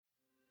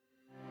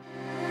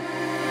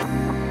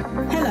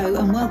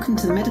and welcome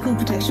to the Medical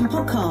Protection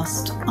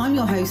Podcast. I'm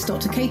your host,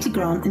 Dr. Katie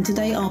Grant, and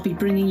today I'll be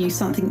bringing you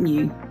something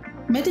new.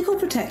 Medical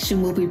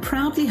Protection will be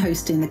proudly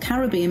hosting the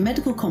Caribbean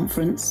Medical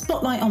Conference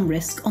Spotlight on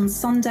Risk on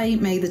Sunday,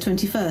 May the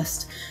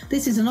 21st.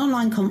 This is an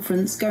online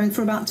conference going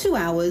for about 2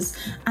 hours,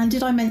 and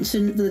did I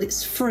mention that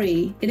it's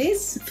free? It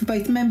is for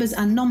both members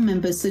and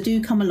non-members, so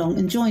do come along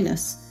and join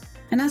us.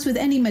 And as with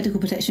any medical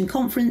protection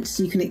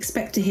conference, you can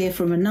expect to hear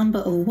from a number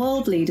of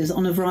world leaders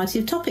on a variety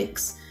of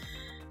topics.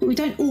 But we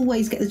don't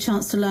always get the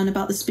chance to learn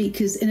about the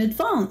speakers in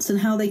advance and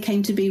how they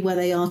came to be where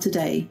they are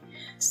today.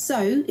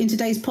 So in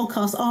today's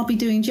podcast, I'll be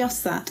doing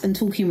just that and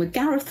talking with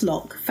Gareth,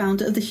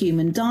 founder of The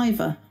Human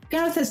Diver.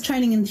 Gareth has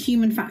training in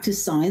human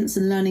factors science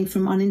and learning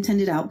from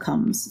unintended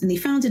outcomes, and he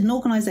founded an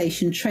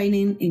organisation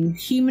training in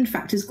human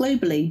factors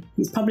globally.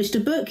 He's published a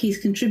book, he's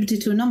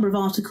contributed to a number of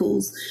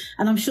articles,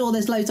 and I'm sure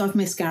there's loads I've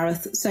missed,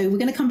 Gareth. So we're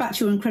going to come back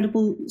to your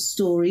incredible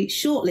story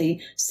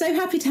shortly. So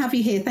happy to have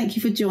you here. Thank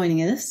you for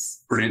joining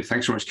us. Brilliant.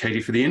 Thanks so much, Katie,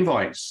 for the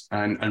invites,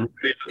 and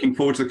really looking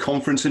forward to the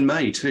conference in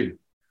May too.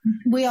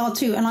 We are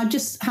too. And I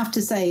just have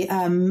to say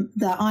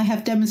that I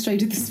have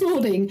demonstrated this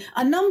morning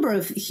a number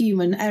of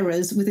human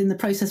errors within the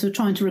process of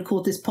trying to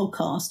record this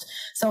podcast.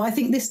 So I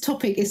think this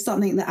topic is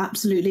something that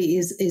absolutely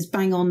is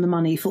bang on the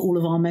money for all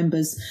of our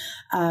members,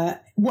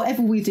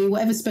 whatever we do,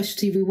 whatever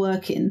specialty we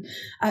work in.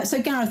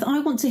 So Gareth, I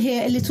want to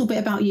hear a little bit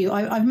about you.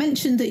 I've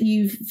mentioned that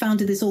you've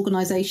founded this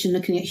organisation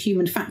looking at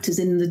human factors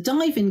in the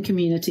diving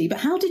community, but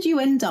how did you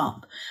end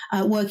up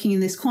working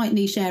in this quite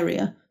niche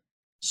area?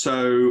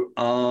 So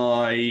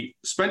I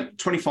spent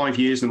 25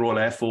 years in the Royal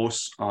Air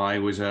Force. I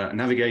was a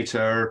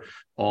navigator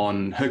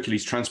on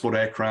Hercules transport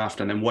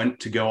aircraft, and then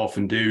went to go off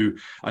and do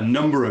a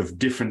number of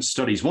different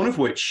studies, one of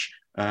which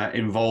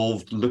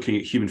involved looking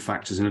at human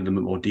factors in a little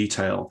bit more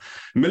detail.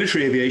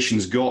 Military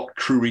aviation's got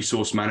crew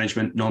resource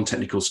management,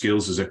 non-technical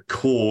skills as a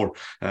core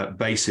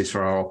basis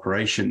for our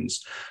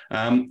operations.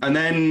 And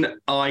then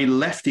I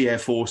left the Air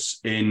Force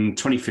in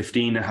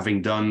 2015,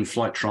 having done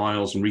flight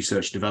trials and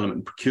research development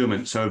and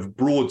procurement, so I've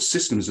broad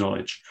systems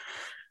knowledge.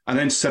 And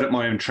then set up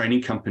my own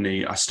training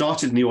company. I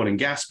started in the oil and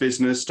gas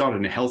business,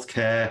 started in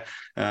healthcare,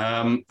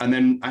 and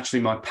then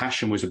actually my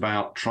passion was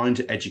about trying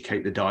to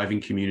educate the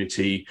diving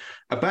community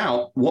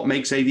about what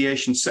makes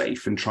aviation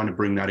safe and trying to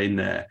bring that in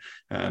there.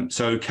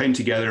 So came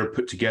together,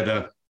 put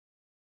together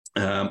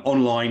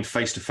online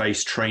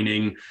face-to-face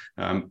training,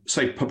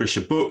 publish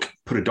a book,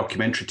 put a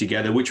documentary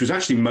together, which was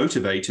actually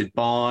motivated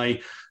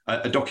by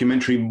a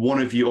documentary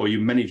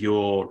many of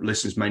your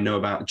listeners may know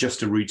about,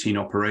 Just a Routine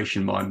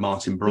Operation by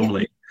Martin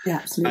Bromley. Yeah,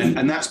 absolutely.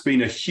 And that's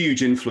been a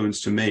huge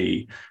influence to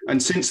me.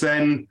 And since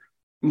then,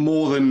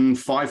 more than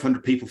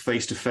 500 people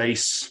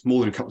face-to-face, more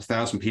than a couple of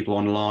thousand people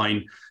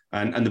online.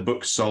 And the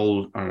book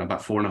sold, I don't know,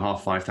 about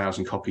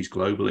 5,000 copies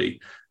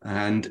globally.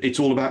 And it's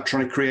all about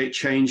trying to create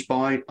change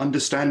by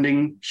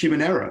understanding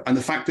human error and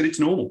the fact that it's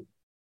normal.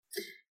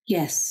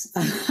 Yes,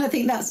 I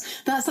think that's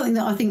something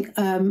that I think,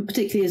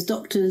 particularly as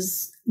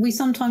doctors, we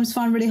sometimes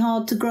find really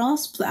hard to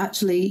grasp, that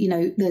actually,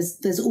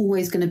 there's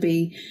always going to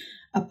be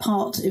a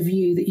part of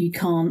you that you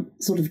can't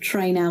sort of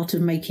train out of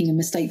making a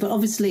mistake. But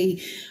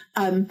obviously,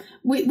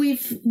 we're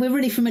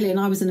really familiar, and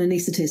I was an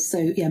anaesthetist.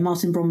 So yeah,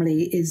 Martin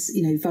Bromley is,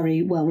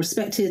 very well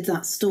respected.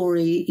 That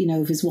story,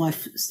 of his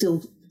wife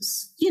still,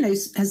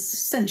 has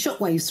sent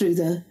shockwaves through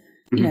the,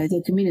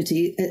 the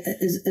community,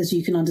 as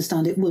you can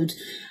understand it would.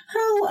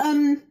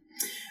 And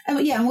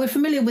we're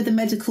familiar with the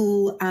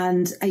medical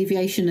and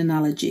aviation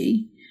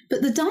analogy.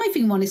 But the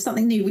diving one is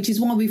something new, which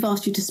is why we've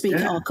asked you to speak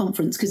at our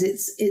conference, because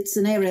it's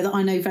an area that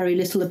I know very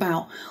little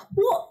about.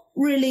 What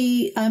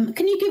really,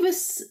 can you give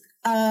us,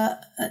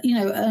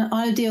 an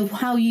idea of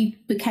how you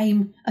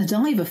became a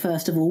diver,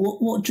 first of all?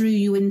 What drew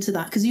you into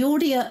that? Because you're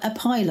already a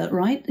pilot,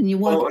 right? And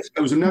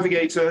I was a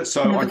navigator,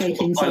 so I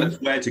taught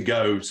pilots where to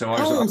go.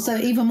 So so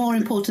even more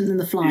important than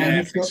the flying.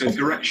 Yeah, it's a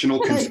directional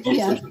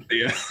consultant.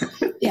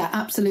 Yeah,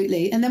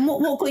 absolutely. And then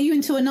what got you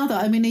into another?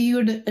 I mean, are you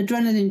an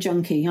adrenaline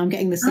junkie? I'm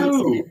getting the sense.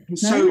 No.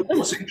 So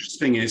what's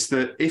interesting is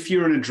that if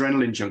you're an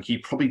adrenaline junkie, you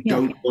probably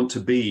don't want to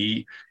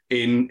be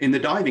in the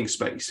diving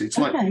space. It's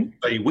like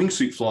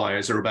wingsuit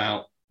flyers are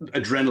about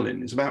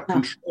adrenaline, it's about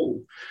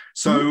control.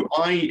 So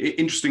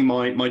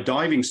my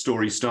diving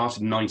story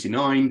started in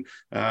 99,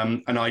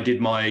 and I did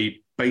my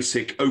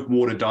basic open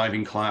water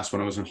diving class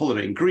when I was on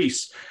holiday in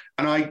Greece.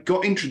 And I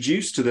got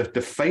introduced to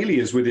the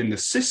failures within the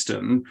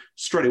system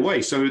straight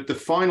away. So the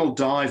final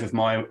dive of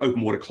my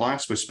open water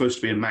class was supposed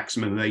to be a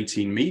maximum of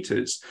 18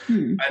 meters.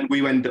 And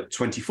we went up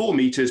 24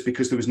 meters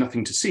because there was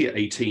nothing to see at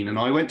 18. And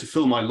I went to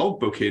fill my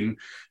logbook in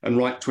and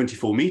write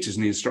 24 meters.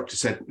 And the instructor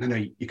said, no,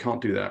 you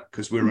can't do that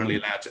because we're only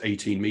allowed to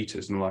 18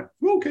 meters. And I'm like,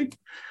 okay.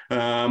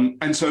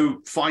 And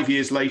so 5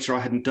 years later, I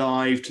hadn't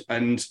dived,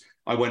 and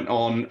I went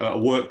on a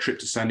work trip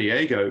to San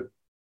Diego.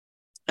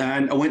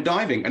 And I went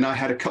diving, and I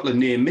had a couple of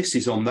near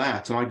misses on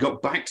that. And I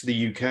got back to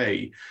the UK.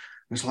 And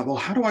it's like, well,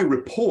 how do I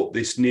report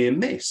this near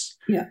miss?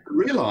 I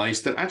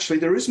realized that actually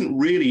there isn't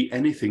really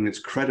anything that's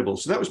credible.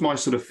 So that was my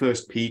sort of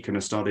first peek. And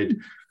I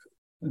started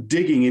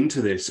digging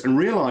into this and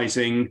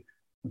realizing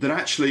that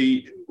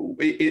actually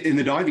in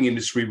the diving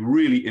industry,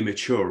 really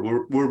immature.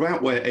 We're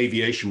about where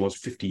aviation was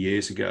 50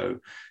 years ago,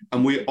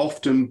 and we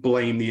often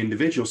blame the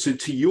individual. So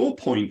to your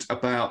point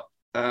about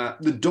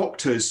the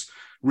doctors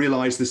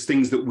realize there's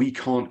things that we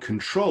can't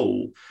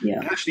control. Yeah.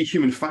 And actually,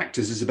 human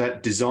factors is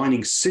about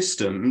designing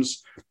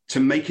systems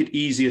to make it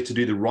easier to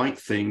do the right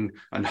thing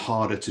and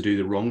harder to do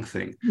the wrong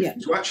thing. Yeah.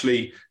 So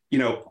actually,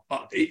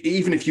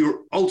 even if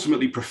you're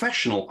ultimately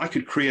professional, I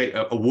could create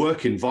a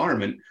work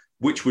environment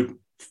which would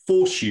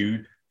force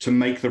you to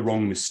make the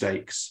wrong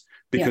mistakes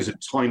because of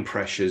time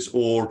pressures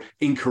or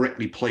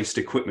incorrectly placed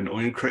equipment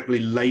or incorrectly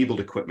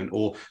labeled equipment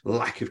or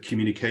lack of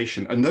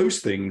communication. And those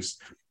things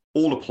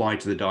all apply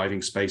to the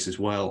diving space as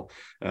well.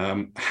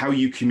 How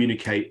you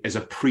communicate as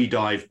a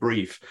pre-dive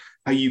brief,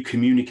 how you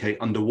communicate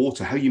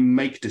underwater, how you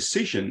make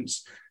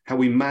decisions, how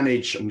we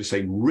manage, I'm going to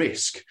say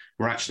risk,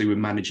 where actually we're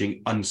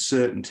managing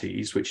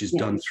uncertainties, which is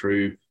done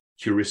through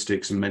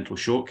heuristics and mental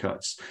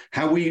shortcuts,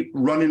 how we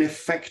run an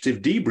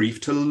effective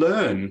debrief to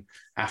learn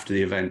after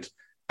the event.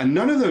 And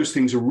none of those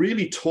things are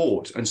really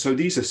taught. And so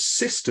these are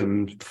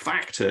system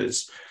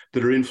factors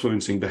that are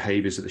influencing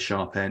behaviors at the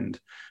sharp end.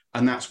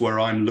 And that's where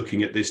I'm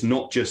looking at this,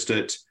 not just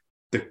at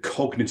the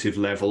cognitive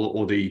level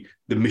or the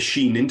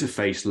machine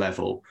interface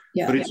level,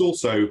 but it's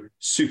also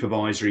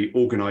supervisory,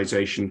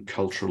 organization,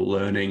 cultural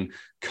learning,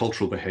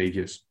 cultural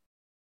behaviors.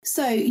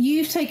 So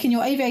you've taken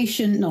your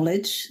aviation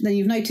knowledge, then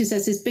you've noticed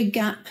there's this big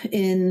gap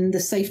in the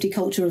safety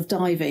culture of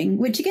diving,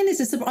 which again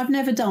is I've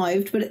never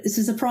dived, but it's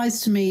a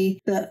surprise to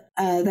me that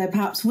there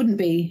perhaps wouldn't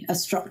be a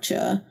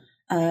structure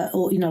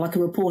or, like a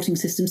reporting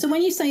system. So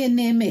when you say a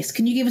near miss,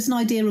 can you give us an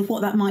idea of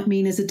what that might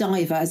mean as a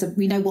diver?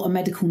 We know what a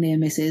medical near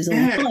miss is.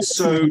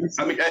 So,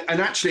 I mean,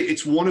 and actually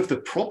it's one of the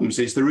problems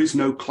is there is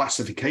no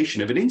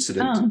classification of an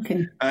incident. Oh,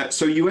 okay.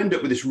 So you end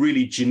up with this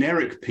really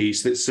generic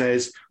piece that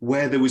says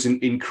where there was an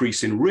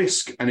increase in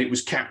risk and it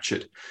was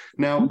captured.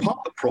 Now, part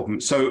of the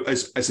problem, so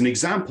as an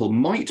example,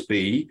 might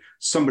be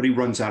somebody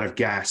runs out of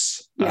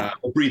gas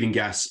or breathing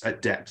gas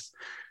at depth.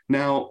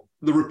 Now,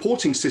 the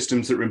reporting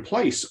systems that are in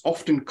place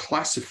often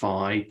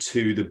classify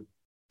to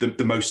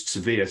the most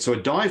severe. So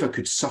a diver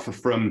could suffer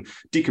from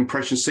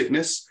decompression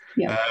sickness,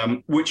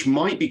 which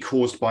might be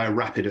caused by a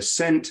rapid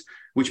ascent,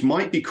 which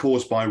might be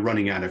caused by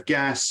running out of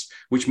gas,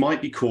 which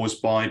might be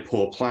caused by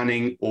poor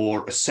planning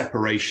or a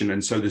separation.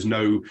 And so there's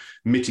no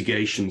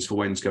mitigations for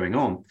when's going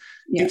on.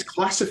 It's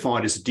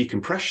classified as a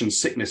decompression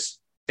sickness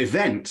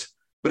event,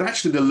 but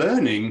actually the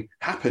learning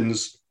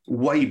happens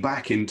way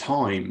back in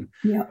time.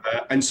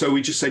 And so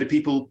we just say to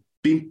people,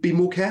 be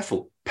more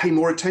careful, pay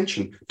more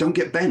attention, don't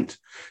get bent,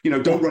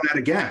 don't run out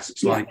of gas.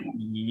 It's like,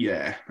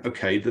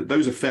 okay,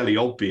 those are fairly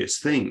obvious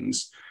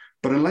things.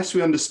 But unless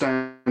we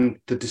understand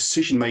the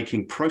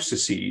decision-making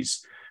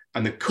processes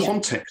and the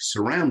context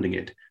surrounding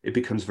it, it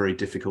becomes very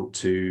difficult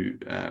to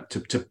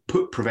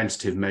put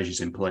preventative measures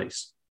in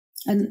place.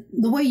 And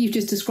the way you've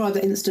just described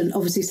that incident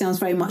obviously sounds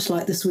very much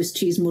like the Swiss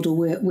cheese model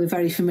we're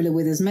very familiar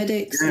with as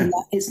medics. And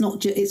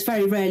that it's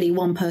very rarely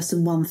one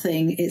person, one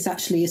thing. It's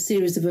actually a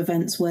series of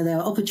events where there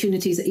are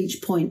opportunities at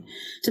each point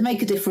to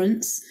make a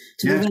difference,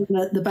 to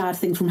prevent the bad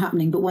thing from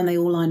happening. But when they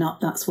all line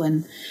up, that's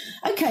when.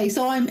 Okay,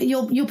 so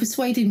you're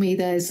persuading me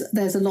there's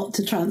a lot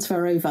to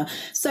transfer over.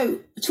 So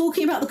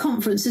talking about the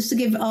conference, just to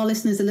give our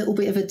listeners a little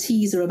bit of a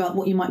teaser about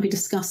what you might be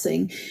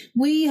discussing,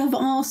 we have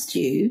asked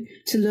you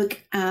to look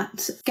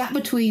at gap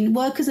between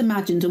work as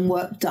imagined and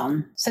work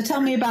done. So tell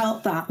me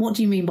about that. What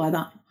do you mean by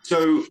that?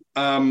 So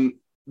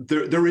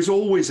there is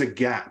always a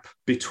gap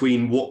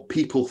between what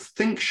people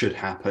think should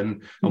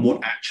happen and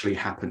what actually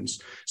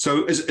happens.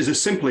 So as a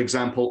simple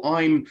example,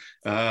 I'm,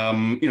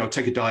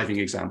 take a diving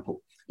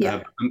example.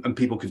 And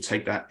people can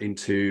take that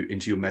into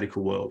your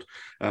medical world.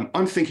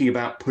 I'm thinking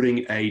about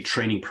putting a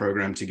training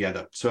program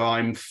together. So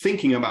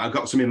I've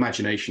got some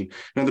imagination.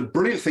 Now, the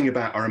brilliant thing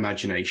about our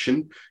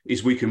imagination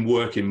is we can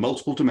work in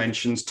multiple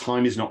dimensions.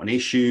 Time is not an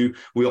issue.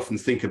 We often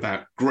think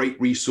about great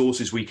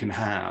resources we can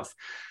have.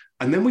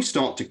 And then we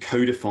start to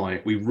codify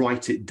it. We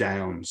write it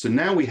down. So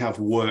now we have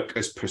work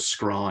as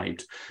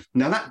prescribed.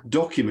 Now that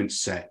document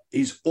set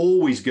is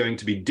always going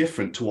to be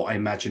different to what I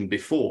imagined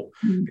before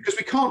because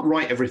we can't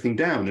write everything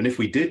down. And if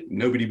we did,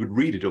 nobody would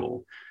read it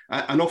all.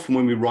 And often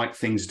when we write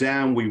things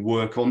down, we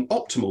work on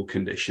optimal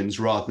conditions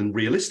rather than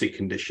realistic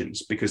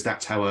conditions because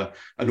that's how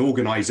an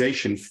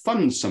organization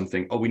funds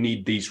something. Oh, we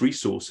need these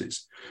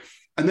resources.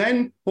 And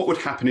then what would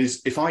happen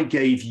is if I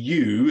gave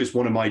you, as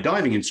one of my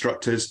diving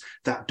instructors,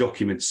 that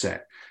document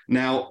set.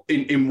 Now,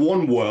 in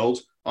one world,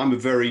 I'm a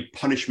very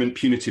punishment,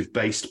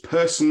 punitive-based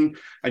person,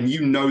 and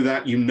you know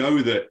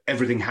that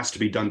everything has to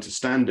be done to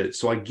standards.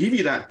 So I give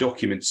you that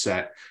document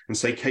set and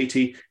say,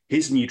 Katie,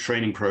 here's a new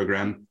training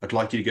program. I'd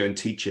like you to go and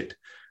teach it.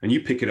 And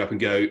you pick it up and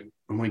go,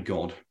 oh my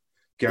God,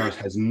 Gareth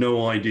has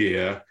no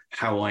idea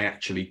how I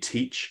actually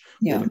teach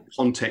or the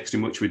context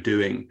in which we're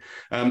doing.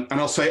 And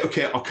I'll say,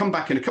 okay, I'll come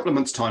back in a couple of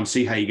months' time,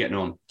 see how you're getting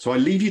on. So I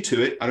leave you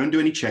to it. I don't do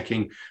any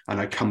checking,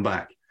 and I come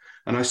back.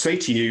 And I say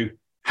to you,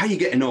 how are you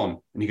getting on?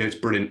 And he goes,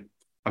 brilliant.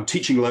 I'm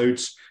teaching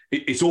loads.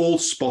 It's all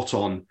spot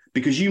on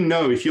because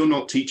if you're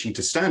not teaching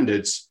to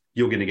standards,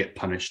 you're going to get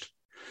punished.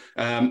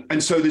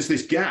 And so there's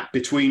this gap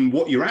between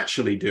what you're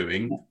actually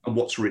doing and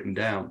what's written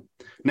down.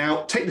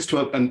 Now, take this to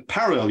a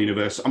parallel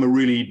universe. I'm a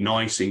really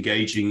nice,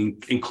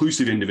 engaging,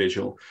 inclusive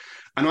individual.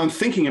 And I'm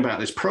thinking about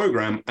this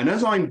program. And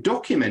as I'm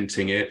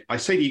documenting it, I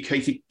say to you,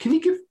 Katie, can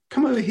you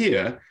come over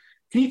here?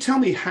 Can you tell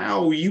me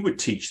how you would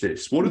teach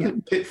this? What are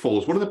the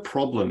pitfalls? What are the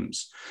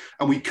problems?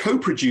 And we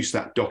co-produce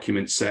that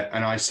document set.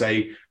 And I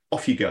say,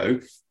 off you go.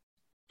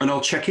 And I'll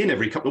check in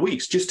every couple of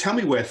weeks. Just tell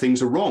me where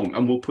things are wrong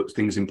and we'll put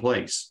things in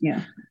place.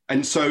 Yeah.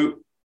 And so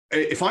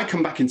if I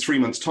come back in 3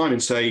 months' time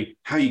and say,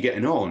 how are you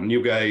getting on?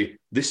 You'll go,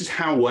 this is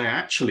how I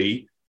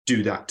actually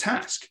do that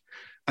task.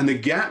 And the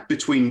gap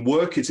between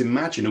work is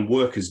imagined and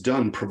work is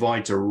done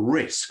provides a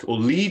risk or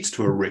leads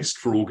to a risk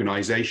for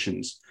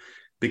organizations.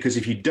 Because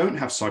if you don't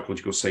have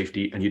psychological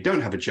safety and you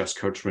don't have a just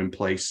culture in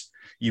place,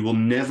 you will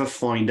never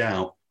find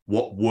out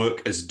what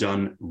work as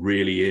done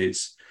really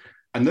is.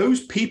 And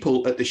those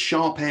people at the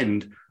sharp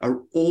end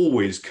are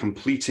always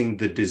completing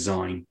the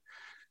design.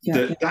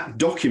 That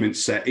document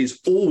set is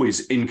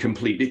always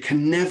incomplete. It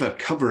can never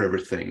cover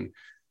everything.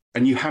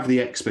 And you have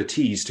the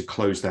expertise to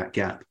close that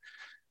gap.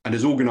 And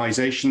as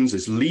organizations,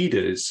 as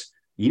leaders,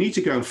 you need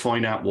to go and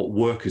find out what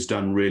work has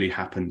done really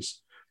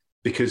happens.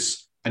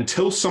 Because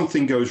until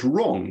something goes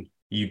wrong,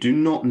 you do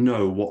not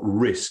know what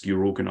risk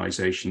your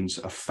organizations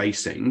are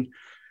facing.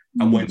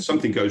 And when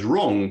something goes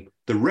wrong,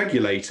 the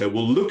regulator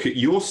will look at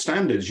your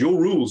standards, your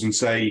rules, and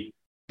say,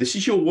 this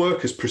is your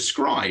work as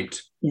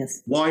prescribed.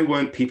 Yes. Why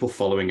weren't people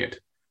following it?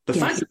 The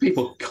fact that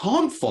people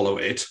can't follow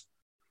it,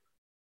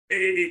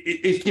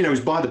 is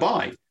by the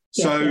by.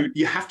 So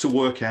you have to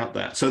work out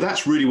that. So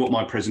that's really what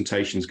my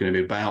presentation is going to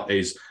be about,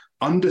 is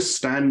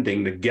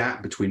understanding the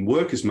gap between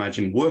work as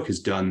imagined, work as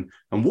done,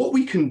 and what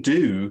we can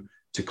do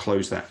to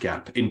close that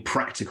gap in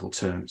practical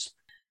terms.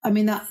 I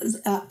mean,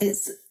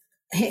 it's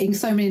hitting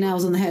so many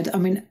nails on the head. I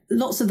mean,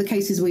 lots of the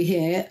cases we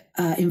hear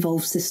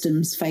involve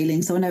systems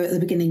failing. So I know at the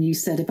beginning you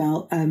said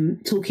about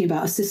talking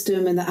about a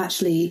system, and that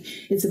actually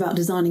it's about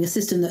designing a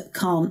system that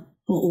can't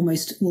or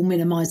almost will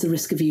minimize the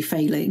risk of you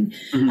failing.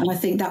 Mm-hmm. And I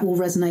think that will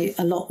resonate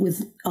a lot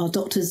with our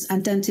doctors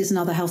and dentists and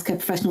other healthcare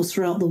professionals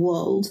throughout the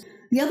world.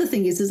 The other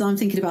thing is, as I'm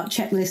thinking about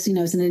checklists,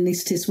 as an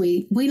anaesthetist,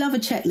 we love a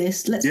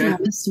checklist. Let's be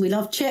honest. We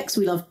love checks.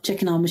 We love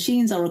checking our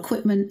machines, our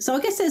equipment. So I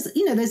guess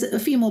there's a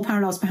few more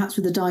parallels perhaps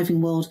with the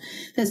diving world.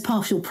 There's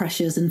partial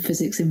pressures and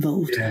physics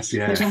involved, which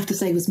I have to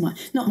say was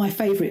not my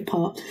favourite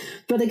part.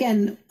 But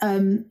again,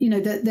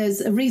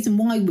 there's a reason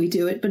why we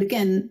do it. But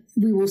again,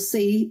 we will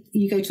see,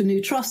 you go to a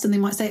new trust and they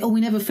might say, oh,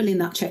 we never fill in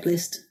that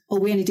checklist, or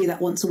we only do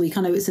that once a week.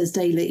 I know it says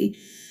daily.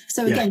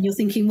 So again, you're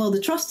thinking, well, the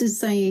trust is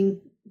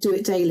saying, do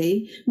it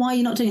daily. Why are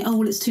you not doing it? Oh,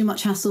 well, it's too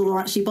much hassle, or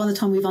actually by the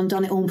time we've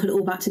undone it all and put it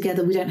all back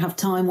together, we don't have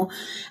time.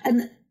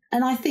 And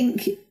I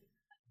think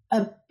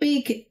a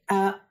big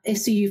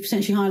issue you've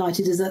potentially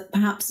highlighted is that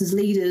perhaps as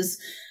leaders,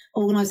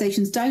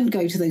 organisations don't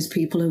go to those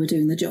people who are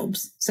doing the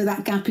jobs. So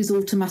that gap is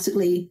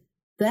automatically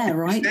there,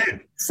 right?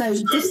 So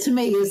this to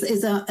me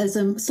is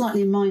a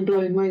slightly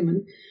mind-blowing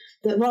moment.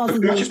 That rather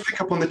than... Can I just pick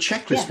up on the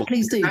checklist? Yeah,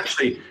 please do.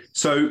 Actually,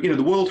 so,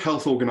 the World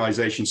Health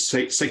Organization's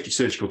Safety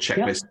Surgical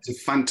Checklist is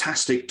a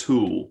fantastic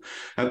tool,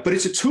 but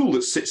it's a tool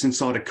that sits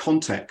inside a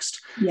context.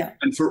 Yeah.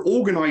 And for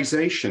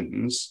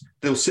organizations,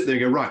 they'll sit there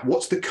and go, right,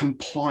 what's the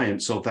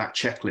compliance of that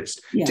checklist?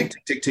 Yeah. Tick,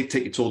 tick, tick, tick,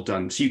 tick, it's all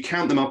done. So you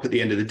count them up at the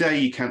end of the day,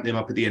 you count them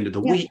up at the end of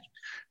the week,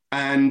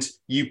 and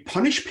you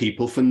punish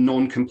people for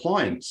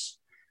non-compliance.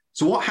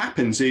 So what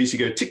happens is you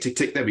go, tick, tick,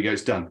 tick, there we go,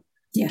 it's done.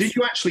 Yes. Did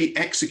you actually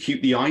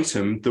execute the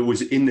item that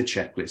was in the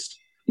checklist?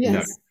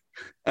 Yes.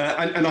 No.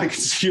 And I can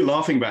see you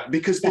laughing about it,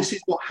 because this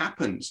is what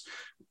happens.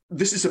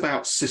 This is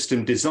about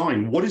system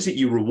design. What is it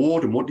you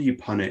reward and what do you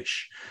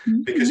punish?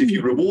 Mm-hmm. Because if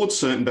you reward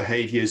certain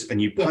behaviors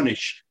and you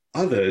punish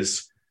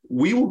others,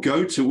 we will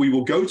go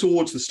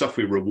towards the stuff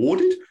we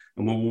rewarded,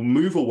 and we will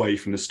move away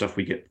from the stuff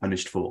we get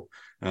punished for.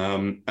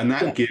 And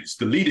that gives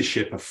the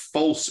leadership a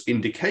false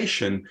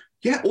indication.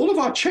 Yeah, all of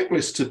our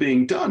checklists are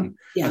being done,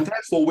 and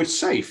therefore we're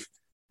safe.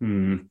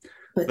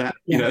 But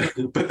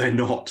they're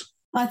not.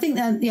 I think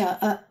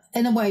that,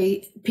 in a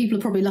way, people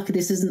are probably lucky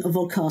this isn't a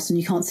vodcast and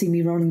you can't see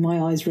me rolling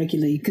my eyes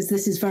regularly, because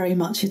this is very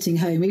much hitting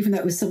home, even though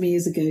it was some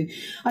years ago.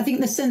 I think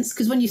the sense,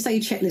 because when you say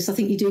checklist, I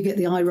think you do get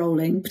the eye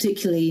rolling,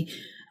 particularly,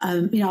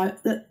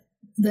 the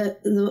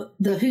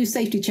WHO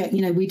safety check,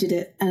 we did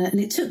it, and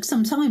it took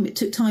some time. It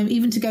took time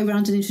even to go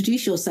around and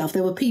introduce yourself.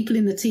 There were people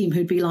in the team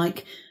who'd be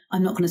like,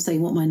 I'm not going to say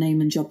what my name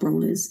and job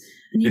role is.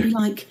 And you'd be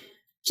like,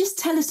 just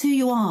tell us who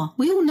you are.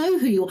 We all know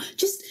who you are.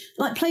 Just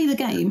play the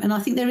game. And I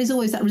think there is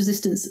always that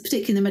resistance,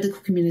 particularly in the medical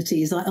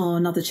community, is like, oh,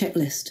 another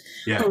checklist,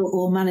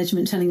 or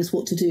management telling us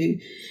what to do.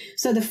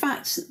 So the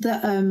fact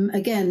that,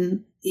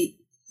 again,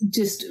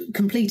 just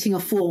completing a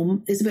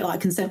form is a bit like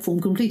a consent form.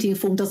 Completing a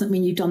form doesn't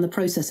mean you've done the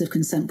process of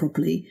consent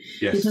properly.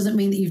 Yes. It doesn't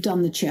mean that you've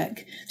done the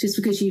check just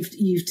because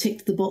you've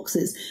ticked the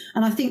boxes.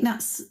 And I think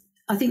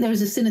there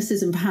is a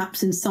cynicism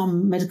perhaps in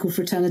some medical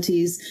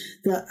fraternities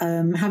that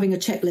having a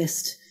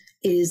checklist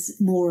is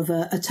more of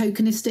a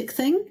tokenistic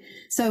thing.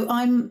 So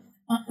I'm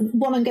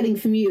what I'm getting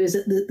from you is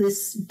that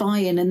this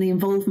buy-in and the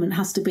involvement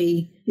has to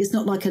be, it's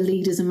not like a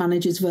leaders and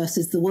managers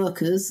versus the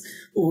workers,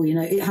 or,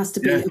 it has to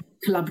be a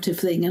collaborative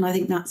thing. And I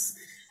think that's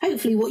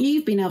hopefully what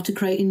you've been able to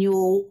create in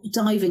your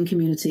diving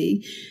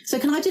community. So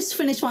can I just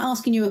finish by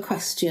asking you a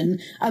question?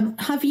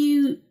 Have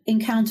you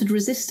encountered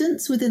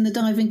resistance within the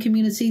diving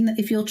community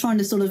if you're trying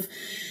to sort of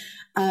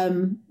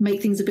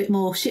make things a bit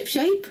more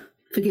shipshape?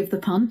 Forgive the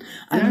pun,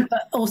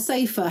 or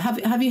safer.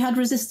 Have you had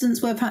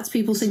resistance where perhaps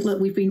people think, look,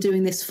 we've been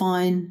doing this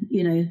fine,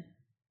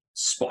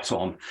 Spot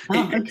on.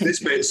 Okay.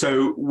 This bit,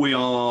 so we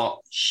are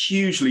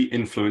hugely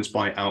influenced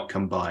by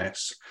outcome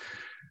bias.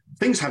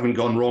 Things haven't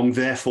gone wrong,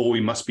 therefore we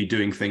must be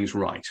doing things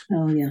right.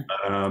 Oh, yeah.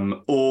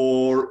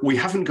 Or we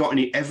haven't got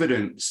any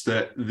evidence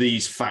that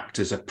these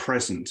factors are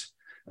present,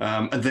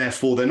 and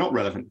therefore they're not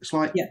relevant. It's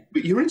like,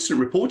 but your incident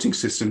reporting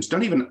systems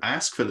don't even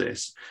ask for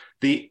this.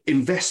 The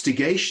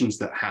investigations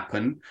that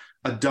happen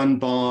are done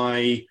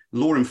by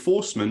law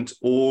enforcement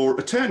or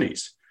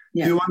attorneys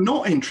who are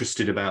not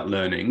interested about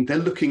learning. They're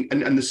looking,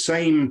 and the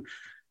same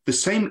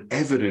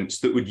evidence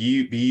that would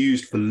be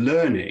used for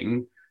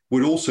learning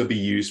would also be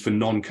used for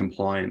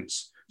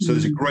non-compliance. So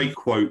there's a great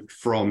quote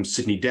from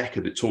Sidney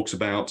Dekker that talks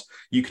about,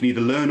 you can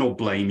either learn or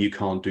blame, you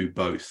can't do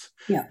both.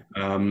 Yeah.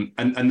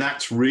 And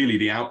that's really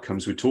the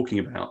outcomes we're talking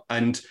about.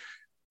 And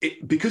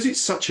because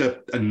it's such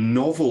a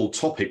novel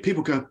topic,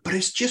 people go, but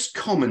it's just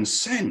common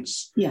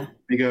sense. Yeah.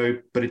 They go,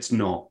 but it's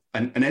not.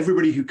 And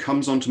everybody who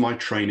comes onto my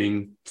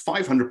training,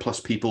 500 plus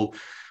people,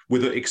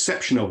 with the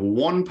exception of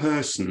one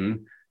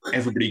person,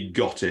 everybody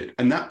got it.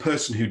 And that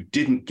person who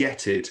didn't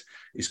get it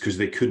is because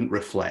they couldn't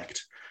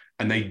reflect.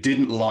 And they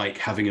didn't like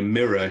having a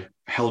mirror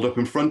held up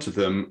in front of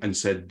them and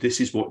said,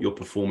 this is what your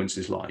performance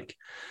is like.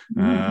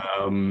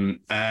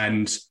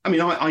 And I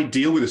mean, I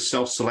deal with a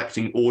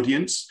self-selecting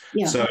audience.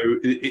 Yeah. So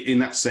in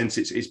that sense,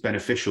 it's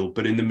beneficial.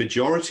 But in the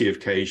majority of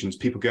occasions,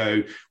 people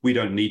go, we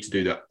don't need to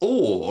do that.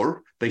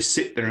 Or they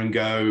sit there and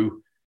go,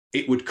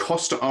 it would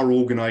cost our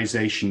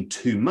organization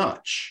too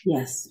much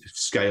to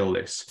scale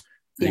this.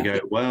 They go,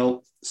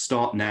 well,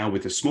 start now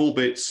with the small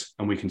bits,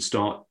 and we can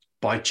start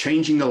by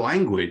changing the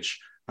language.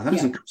 And that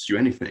doesn't cost you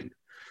anything.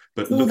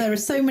 But there are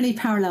so many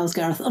parallels,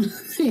 Gareth.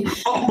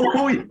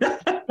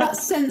 That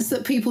sense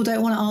that people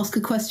don't want to ask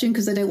a question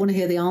because they don't want to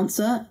hear the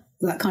answer,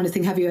 that kind of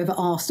thing. Have you ever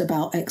asked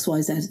about X,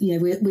 Y, Z?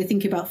 We're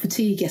thinking about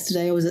fatigue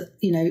yesterday. I was at,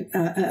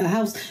 a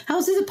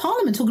houses of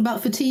Parliament talking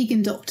about fatigue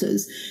in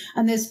doctors.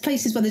 And there's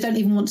places where they don't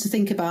even want to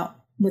think about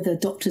whether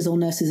doctors or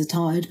nurses are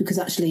tired, because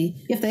actually,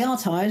 if they are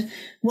tired,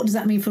 what does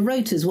that mean for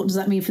rotas? What does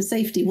that mean for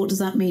safety? What does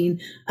that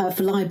mean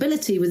for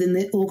liability within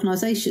the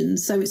organisation?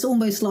 So it's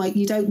almost like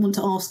you don't want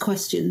to ask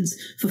questions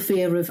for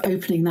fear of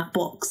opening that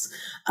box.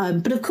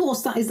 But of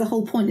course, that is the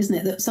whole point, isn't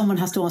it? That someone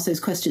has to ask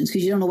those questions,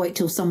 because you don't want to wait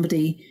till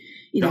somebody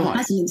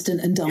has an incident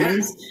and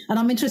dies. Yeah. And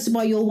I'm interested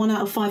by your 1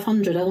 out of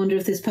 500. I wonder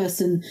if this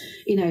person,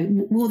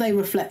 will they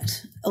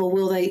reflect, or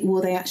will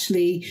they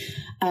actually,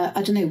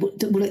 I don't know,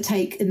 will it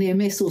take a near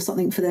miss or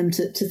something for them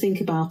to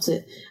think about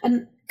it?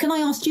 And can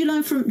I ask, do you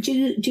look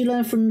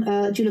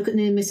at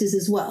near misses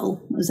as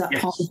well? Is that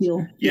part of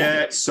your?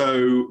 Yeah.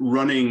 So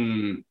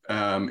running,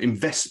 I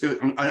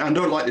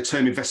don't like the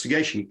term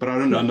investigation, but I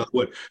don't know another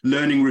word,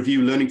 learning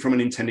review, learning from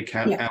an intended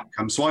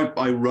outcome. So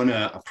I run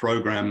a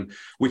program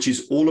which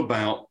is all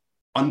about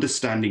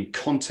understanding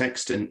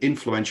context and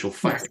influential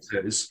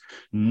factors,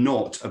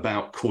 not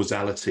about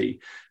causality.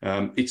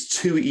 It's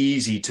too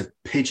easy to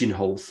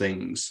pigeonhole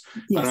things.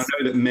 And I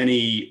know that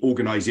many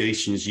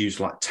organizations use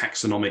like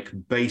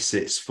taxonomic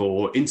basis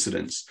for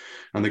incidents,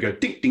 and they go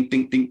ding, ding,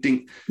 ding, ding,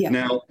 ding.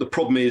 Now, the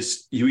problem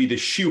is you either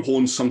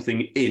shoehorn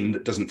something in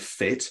that doesn't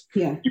fit,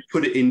 you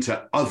put it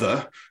into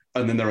other,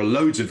 and then there are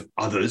loads of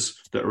others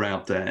that are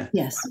out there.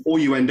 Or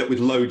you end up with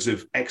loads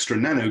of extra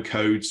nano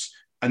codes,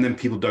 and then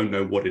people don't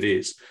know what it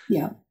is.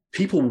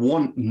 People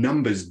want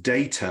numbers,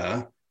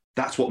 data.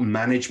 That's what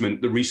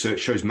the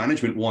research shows.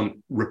 Management want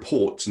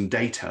reports and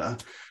data.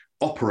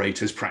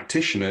 Operators,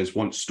 practitioners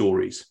want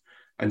stories.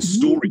 And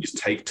stories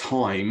take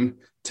time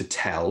to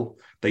tell.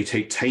 They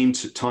take time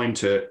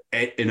to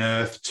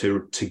unearth,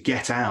 to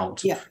get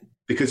out.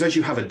 Because as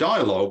you have a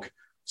dialogue,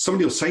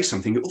 somebody will say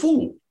something,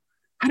 oh,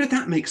 how did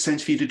that make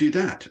sense for you to do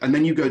that? And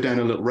then you go down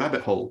a little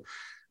rabbit hole.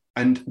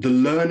 And the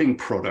learning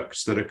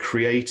products that are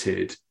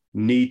created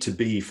need to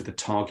be for the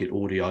target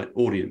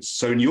audience.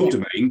 So in your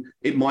domain,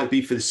 it might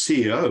be for the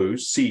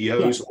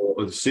CEOs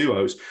or the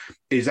COOs,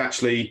 is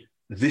actually,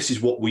 this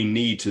is what we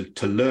need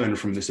to learn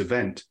from this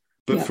event.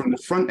 But from the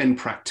front end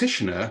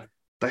practitioner,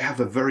 they have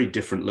a very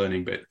different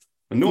learning bit.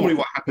 And normally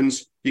what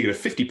happens, you get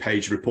a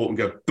 50-page report and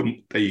go,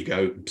 boom, there you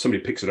go.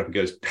 Somebody picks it up and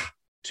goes,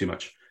 too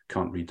much,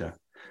 can't read that.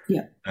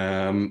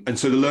 And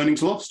so the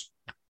learning's lost.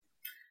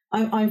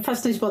 I'm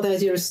fascinated by the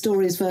idea of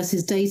stories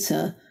versus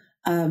data.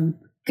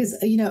 Because,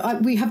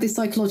 we have this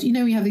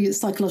psychological, we have the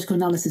psychological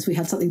analysis. We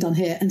had something done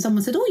here and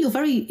someone said, oh, you're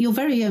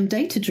very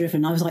data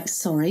driven. I was like,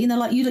 sorry. And they're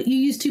like, you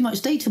use too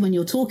much data when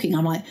you're talking.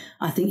 I'm like,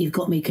 I think you've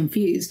got me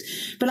confused.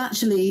 But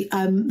actually,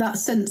 that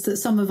sense that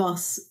some of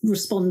us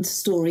respond to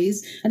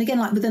stories. And again,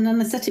 like with an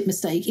anaesthetic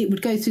mistake, it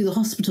would go through the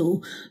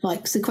hospital,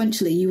 like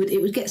sequentially,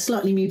 it would get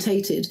slightly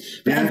mutated.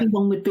 But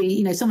everyone would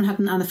be, someone had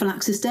an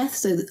anaphylaxis death.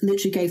 So that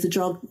literally gave the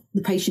drug,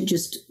 the patient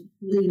just,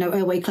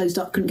 airway closed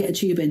up, couldn't get a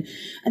tube in.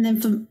 And then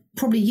for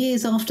probably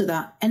years after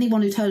that,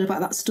 anyone who'd heard about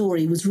that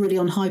story was really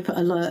on hyper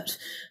alert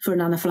for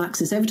an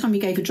anaphylaxis. Every time you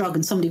gave a drug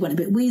and somebody went a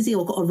bit wheezy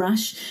or got a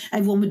rash,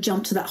 everyone would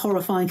jump to that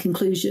horrifying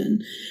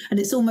conclusion. And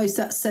it's almost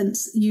that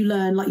sense you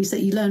learn, like you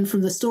said, you learn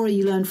from the story,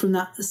 you learn from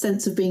that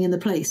sense of being in the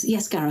place.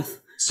 Yes,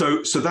 Gareth?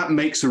 So that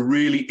makes a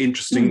really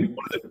interesting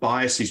one of the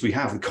biases we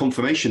have, the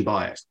confirmation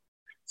bias.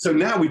 So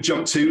now we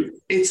jump to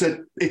it's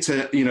an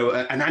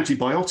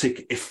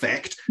antibiotic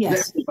effect.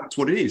 Yes. That's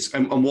what it is,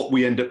 and what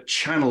we end up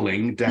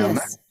channeling down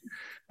that.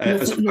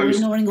 You're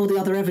ignoring all the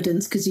other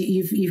evidence because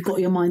you've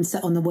got your mind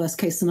set on the worst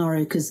case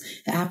scenario because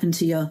it happened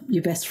to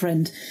your best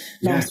friend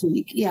last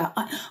week. Yeah,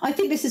 I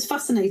think this is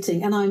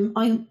fascinating, and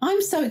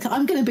I'm so excited.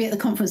 I'm going to be at the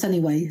conference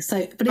anyway.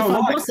 So, but if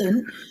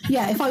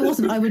I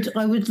wasn't,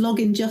 I would log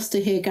in just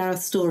to hear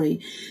Gareth's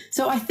story.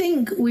 So I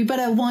think we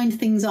better wind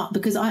things up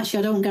because I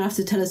don't want Gareth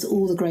to tell us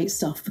all the great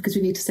stuff because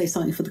we need to say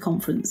something for the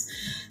conference.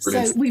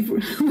 Brilliant. So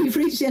we've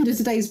reached the end of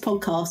today's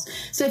podcast.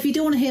 So if you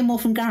do want to hear more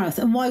from Gareth,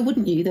 and why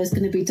wouldn't you? There's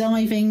going to be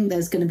diving.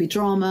 There's going to be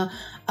drama.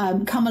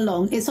 Come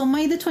along. It's on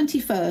May the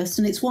 21st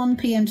and it's 1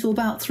 p.m. to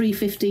about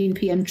 3:15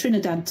 p.m.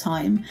 Trinidad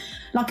time.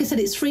 Like I said,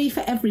 it's free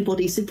for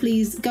everybody, so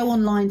please go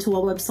online to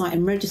our website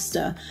and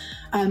register.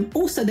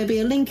 Also, there'll be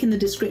a link in the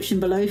description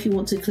below if you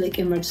want to click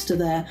and register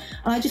there.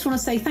 And I just want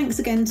to say thanks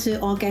again to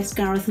our guest,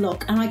 Gareth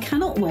Locke, and I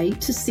cannot wait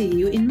to see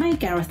you in May,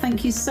 Gareth.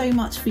 Thank you so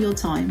much for your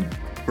time.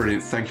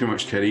 Brilliant. Thank you very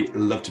much, Katie.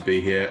 Love to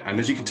be here. And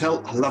as you can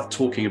tell, I love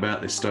talking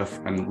about this stuff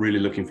and really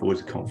looking forward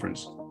to the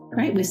conference.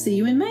 Great. We'll see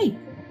you in May.